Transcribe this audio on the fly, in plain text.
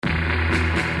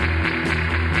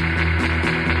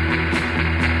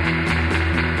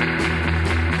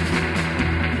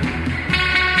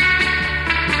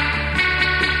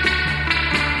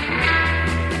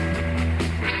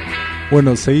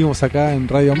Bueno, seguimos acá en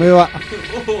Radio Meva.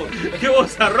 ¡Qué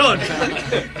bozarrón!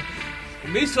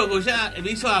 me hizo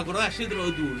acordar a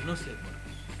Jetro Tour, no sé.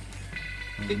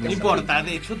 No importa,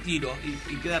 yo tiro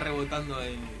y queda rebotando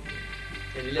en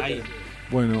el aire.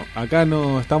 Bueno, acá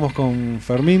estamos con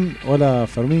Fermín. Hola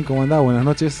Fermín, ¿cómo andás? Buenas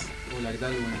noches. Hola, ¿qué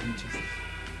tal? Buenas noches.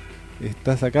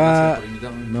 ¿Estás acá? Gracias por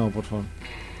invitarme. No, por favor.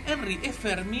 Henry, ¿es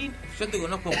Fermín? Yo te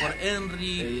conozco por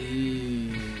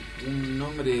Henry. Un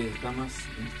nombre está más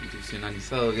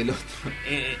institucionalizado que el otro.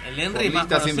 El Henry más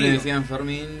conocido. Siempre me decían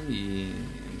Fermín y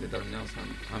en determinados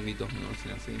ámbitos me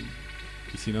conocen así.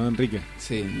 ¿Y si no, Enrique?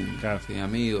 Sí, claro. Sí,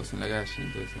 amigos en la calle,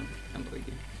 entonces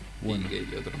Enrique. Bueno.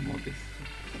 Y otros motes.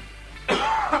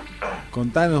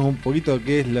 Contanos un poquito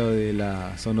qué es lo de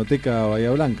la Sonoteca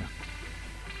Bahía Blanca.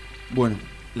 Bueno,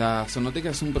 la Sonoteca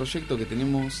es un proyecto que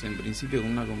tenemos en principio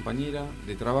con una compañera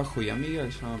de trabajo y amiga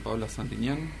que se llama Paola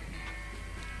Santiñán.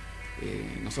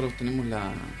 Nosotros tenemos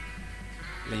la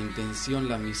intención,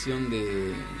 la misión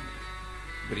de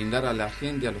brindar a la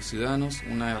gente, a los ciudadanos,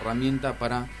 una herramienta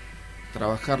para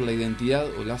trabajar la identidad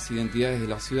o las identidades de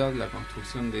la ciudad, la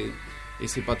construcción de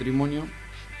ese patrimonio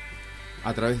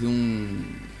a través de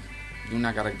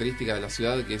una característica de la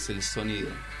ciudad que es el sonido,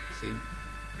 ¿sí?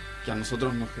 Que a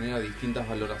nosotros nos genera distintas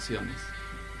valoraciones.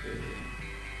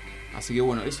 Así que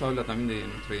bueno, eso habla también de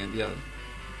nuestra identidad,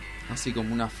 así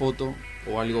como una foto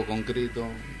o algo concreto,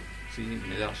 ¿sí?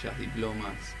 Medallas,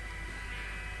 diplomas,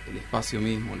 el espacio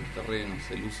mismo, los terrenos,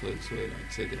 el uso del suelo,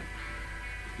 etcétera.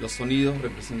 Los sonidos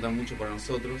representan mucho para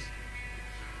nosotros,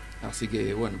 así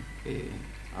que bueno,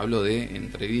 hablo de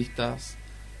entrevistas,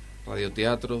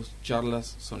 radioteatros,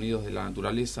 charlas, sonidos de la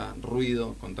naturaleza,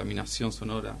 ruido, contaminación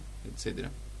sonora,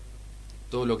 etcétera.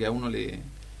 Todo lo que a uno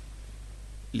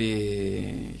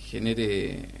le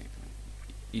genere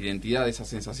identidad, esa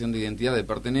sensación de identidad, de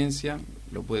pertenencia,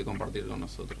 lo puede compartir con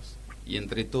nosotros. Y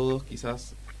entre todos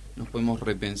quizás nos podemos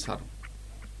repensar.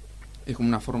 Es como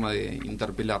una forma de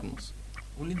interpelarnos.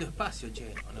 Un lindo espacio,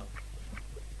 che, ¿o no?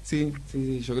 Sí,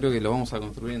 yo creo que lo vamos a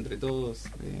construir entre todos.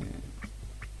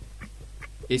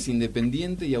 Es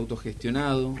independiente y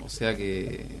autogestionado, o sea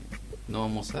que no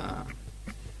vamos a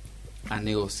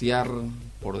negociar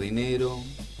por dinero,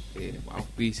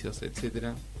 auspicios,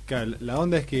 etcétera. Claro, la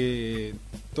onda es que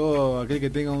todo aquel que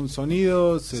tenga un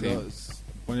sonido,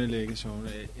 ponele, qué sé yo,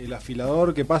 el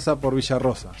afilador que pasa por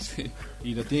Villarrosa, sí,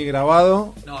 y lo tiene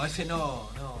grabado. No, ese no.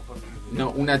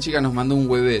 No, una chica nos mandó un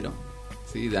huevero,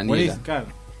 sí, Daniela. Claro,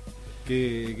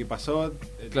 que pasó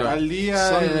claro, tal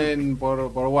día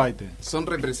por White. Son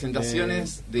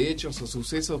representaciones de hechos o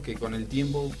sucesos que con el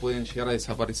tiempo pueden llegar a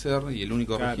desaparecer y el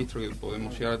único registro que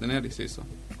podemos llegar a tener es eso.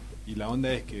 Y la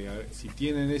onda es que si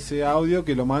tienen ese audio,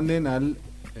 que lo manden al...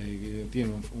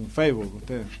 tienen un Facebook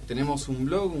ustedes. Tenemos un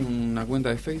blog, una cuenta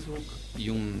de Facebook y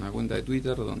una cuenta de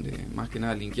Twitter donde más que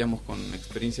nada linkeamos con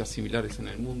experiencias similares en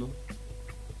el mundo.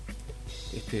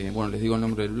 Bueno, les digo el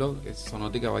nombre del blog, es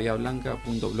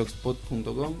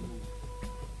sonotecabahiablanca.blogspot.com.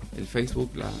 El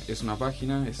Facebook es una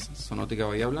página, es Sonoteca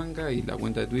Bahía Blanca, y la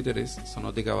cuenta de Twitter es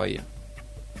Sonoteca Bahía.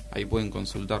 Ahí pueden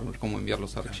consultar cómo enviar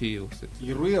los archivos, etc.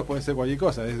 Y ruidos puede ser cualquier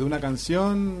cosa, desde una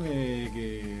canción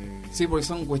Sí, porque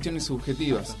son cuestiones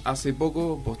subjetivas. Hace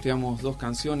poco posteamos 2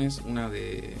 canciones, una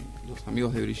de los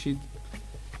amigos de Brigitte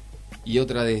y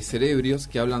otra de Cerebrios,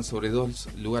 que hablan sobre 2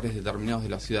 lugares determinados de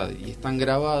la ciudad. Y están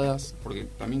grabadas, porque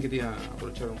también quería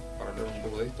aprovechar para hablar un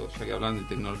poco de esto, ya que hablan de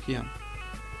tecnología.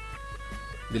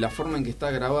 De la forma en que está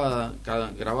grabado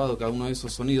cada uno de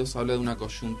esos sonidos, habla de una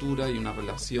coyuntura y una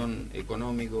relación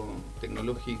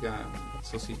económico-tecnológica,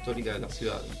 sociohistórica de la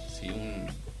ciudad. Si un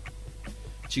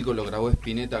chico lo grabó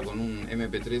Spinetta con un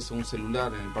MP3 o un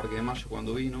celular en el Parque de Mayo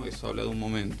cuando vino, eso habla de un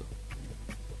momento.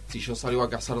 Si yo salgo a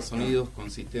cazar sonidos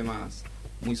con sistemas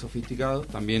muy sofisticados,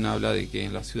 también habla de que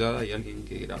en la ciudad hay alguien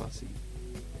que graba así.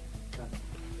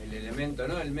 El elemento,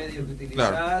 ¿no? El medio que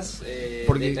utilizás,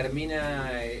 claro.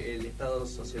 Determina el estado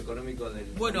socioeconómico del...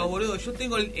 Bueno, boludo, yo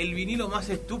tengo el vinilo más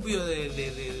estúpido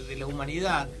de la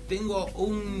humanidad. Tengo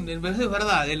es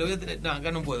verdad, lo voy a tener, no,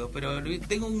 acá no puedo, pero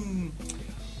tengo un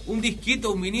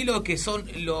disquito, un vinilo que son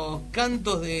los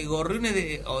cantos de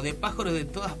gorriones o de pájaros de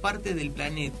todas partes del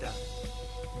planeta.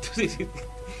 Entonces,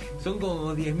 son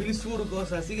como 10.000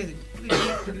 surcos, así que...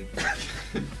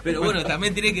 Pero bueno,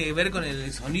 también tiene que ver con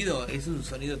el sonido, es un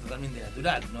sonido totalmente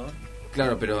natural, ¿no?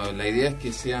 Claro, pero la idea es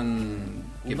que sean...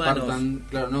 que humanos.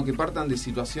 partan de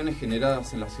situaciones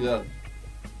generadas en la ciudad.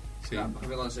 Sí. Por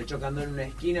ejemplo, cuando se chocan en una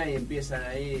esquina y empiezan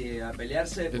ahí a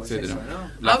pelearse, pues etcétera. eso,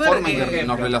 ¿no? La A ver, forma en que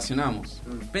nos relacionamos.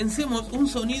 Pensemos un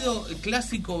sonido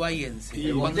clásico bahiense.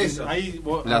 Y ahí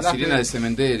vos La hablaste sirena del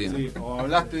cementerio. Sí, o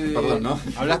hablaste de, Perdón, ¿no?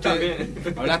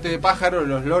 hablaste de pájaros,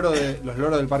 los loros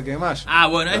del Parque de Mayo. Ah,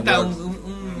 bueno, ahí está Los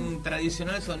un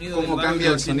tradicional sonido. Cómo del cambia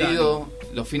el barrio sonido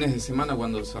los fines de semana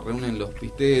cuando se reúnen los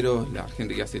pisteros, la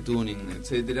gente que hace tuning,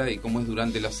 etcétera, y cómo es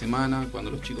durante la semana cuando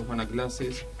los chicos van a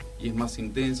clases y es más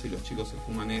intenso y los chicos se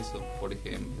fuman eso, por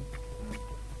ejemplo.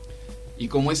 Y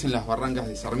cómo es en las barrancas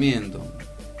de Sarmiento,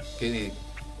 que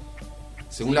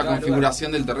según la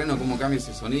configuración del terreno, cómo cambia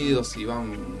ese sonido, si va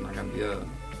una cantidad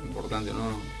importante o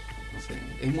no, no sé.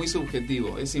 Es muy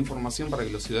subjetivo, es información para que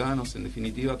los ciudadanos en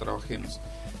definitiva trabajemos.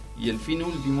 Y el fin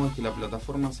último es que la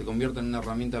plataforma se convierta en una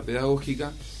herramienta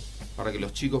pedagógica para que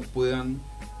los chicos puedan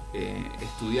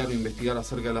estudiar o investigar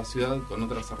acerca de la ciudad con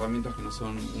otras herramientas que no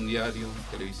son un diario,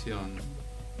 televisión.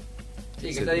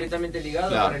 Sí, que está directamente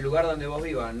ligado con el lugar donde vos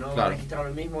vivas, no va a registrar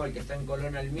lo mismo el que está en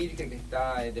Colón Almir que el que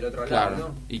está del otro lado,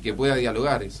 ¿no? Y que pueda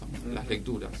dialogar eso, las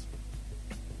lecturas.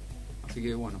 Así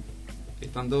que bueno,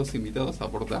 están todos invitados a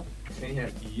aportar.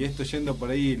 Genial. Y esto yendo por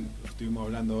ahí, estuvimos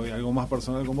hablando hoy, algo más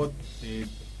personal con vos,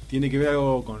 tiene que ver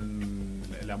algo con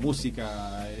la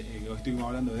música, estuvimos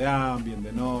hablando de ambient,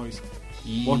 de noise.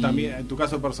 Y vos también, en tu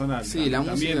caso personal, sí, la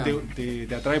 ¿también música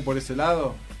te atrae por ese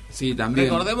lado? Sí, también.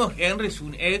 Recordemos que Henry es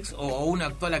un ex o un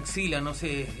actual axila, no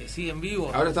sé, sigue en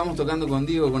vivo. Ahora estamos tocando con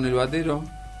Diego, con el batero,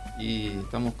 y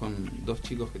estamos con dos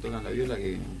chicos que tocan la viola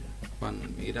que van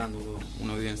migrando.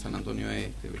 Uno vive en San Antonio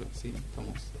Este, pero sí,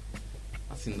 estamos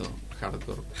haciendo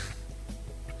hardcore.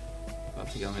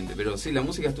 Básicamente, pero sí, la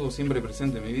música estuvo siempre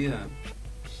presente en mi vida.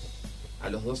 A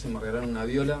los 12 me regalaron una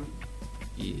viola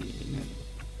y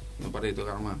no paré de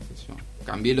tocar más. Yo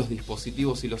cambié los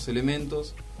dispositivos y los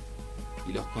elementos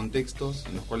y los contextos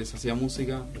en los cuales hacía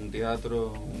música, un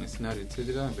teatro, un escenario,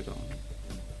 etcétera, pero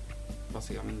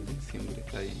básicamente siempre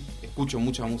está ahí. Escucho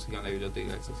mucha música en la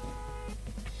biblioteca, eso sí.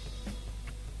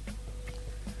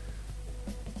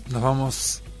 Nos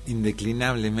vamos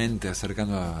indeclinablemente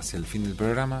acercando hacia el fin del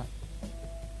programa.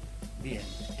 Bien.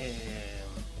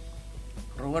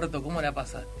 Roberto, ¿cómo la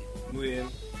pasaste? Muy bien.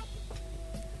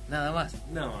 Nada más.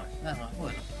 Nada más. Nada más,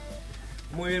 bueno.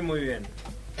 Muy bien, muy bien.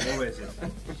 2 veces.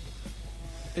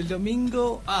 El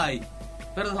domingo Ay,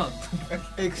 perdón.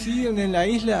 exhiben en la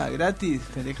isla gratis,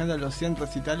 festejando los 100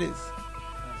 recitales.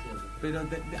 Pero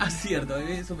cierto,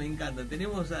 eso me encanta.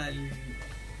 Tenemos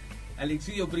al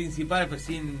exilio principal, pues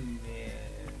sin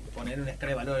poner una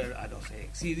escala de valor a los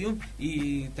exidium.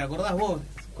 Y ¿te acordás vos?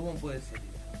 ¿Cómo puede ser?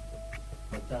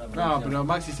 No, pero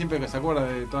Maxi siempre que se acuerda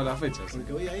de todas las fechas.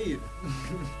 Porque voy a ir.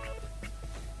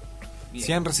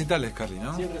 100 recitales, Carly,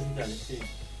 ¿no? 100 recitales, sí.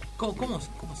 ¿Cómo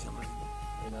se llama?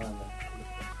 De la banda.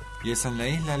 Y es en la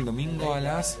isla el domingo a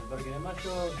las... El Parque de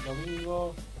Mayo,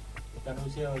 domingo, está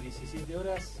anunciado 17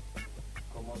 horas.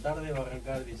 Como tarde va a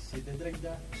arrancar 17:30.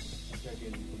 O sea que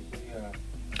el día...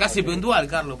 Casi puntual,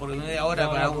 Carlos, porque media hora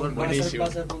para un va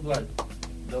a ser puntual.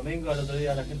 Domingo al otro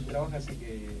día la gente trabaja, así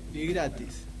que... Y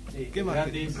gratis. Sí, ¿Qué más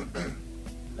gratis.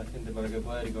 La gente para que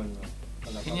pueda ir con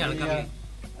la Genial, familia. Carly.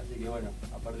 Así que bueno,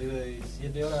 a partir de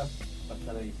 17 horas va a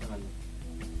estar ahí sonando.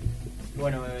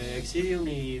 Bueno, Exidium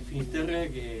y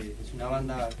Finisterre, que es una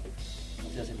banda,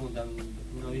 o sea, se juntan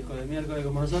unos viejos de miércoles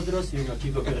como nosotros y unos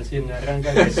chicos que recién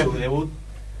arrancan, que es su debut,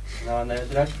 una banda de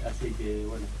thrash, así que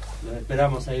bueno, los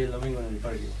esperamos ahí el domingo en el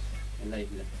parque, en la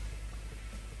isla.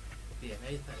 Bien,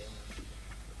 ahí estaremos.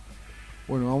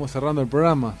 Bueno, vamos cerrando el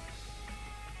programa.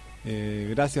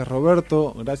 Gracias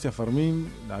Roberto, gracias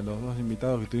Fermín, a los dos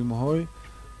invitados que tuvimos hoy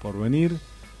por venir.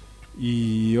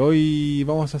 Y hoy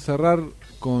vamos a cerrar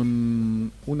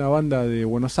con una banda de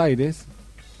Buenos Aires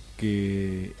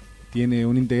que tiene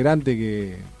un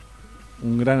integrante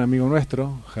un gran amigo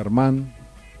nuestro, Germán,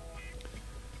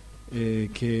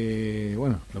 que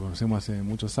bueno, lo conocemos hace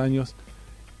muchos años.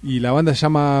 Y la banda se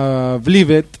llama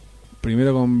Blivet,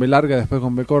 primero con B larga, después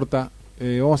con B corta.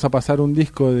 Vamos a pasar un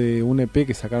disco de un EP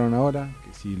que sacaron ahora,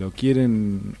 que si lo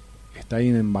quieren está ahí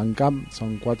en Bandcamp,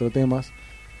 son 4 temas.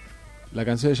 La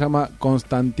canción se llama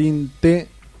Constantin T.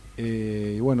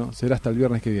 Y bueno, será hasta el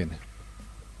viernes que viene.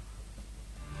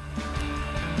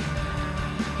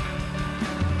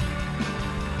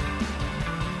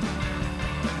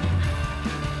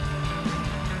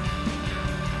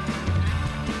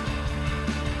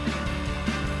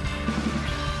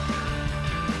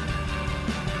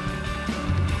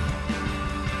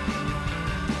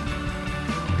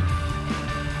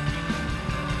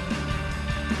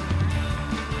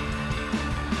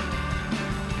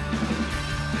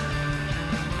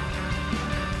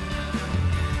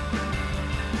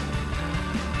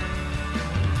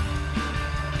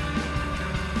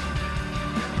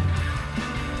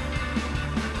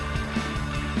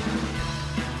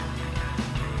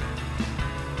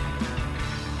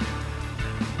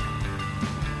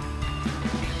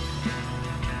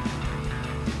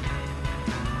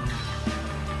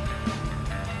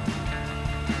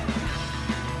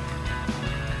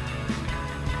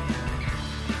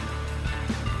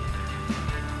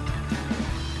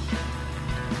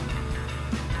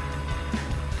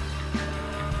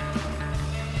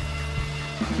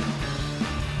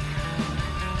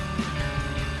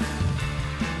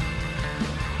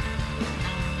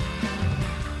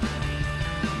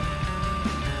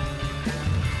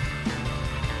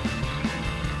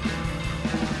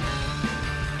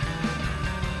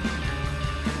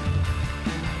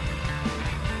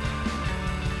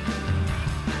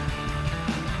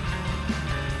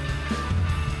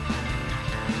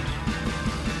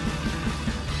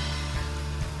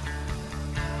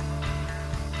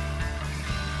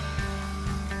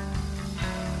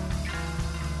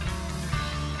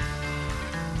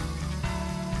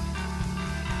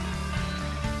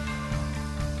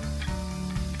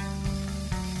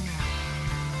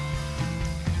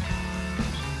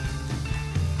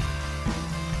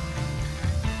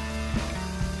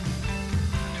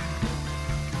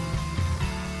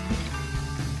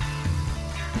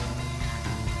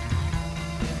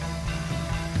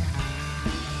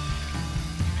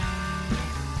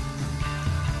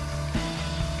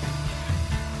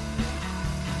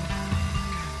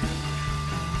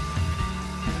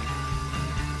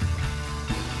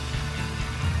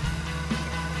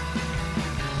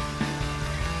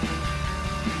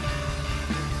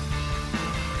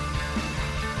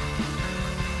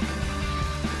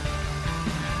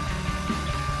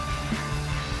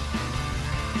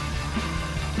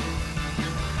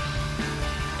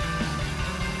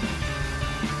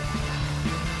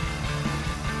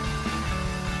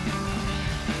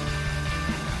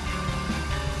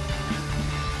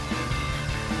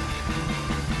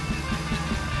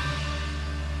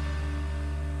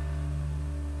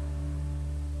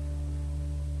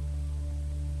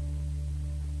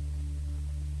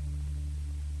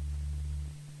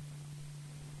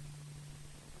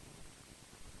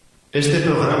 Este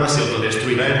programa se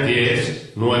autodestruirá en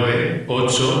 10, 9,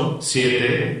 8,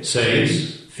 7,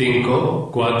 6,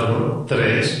 5, 4,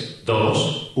 3,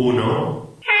 2, 1...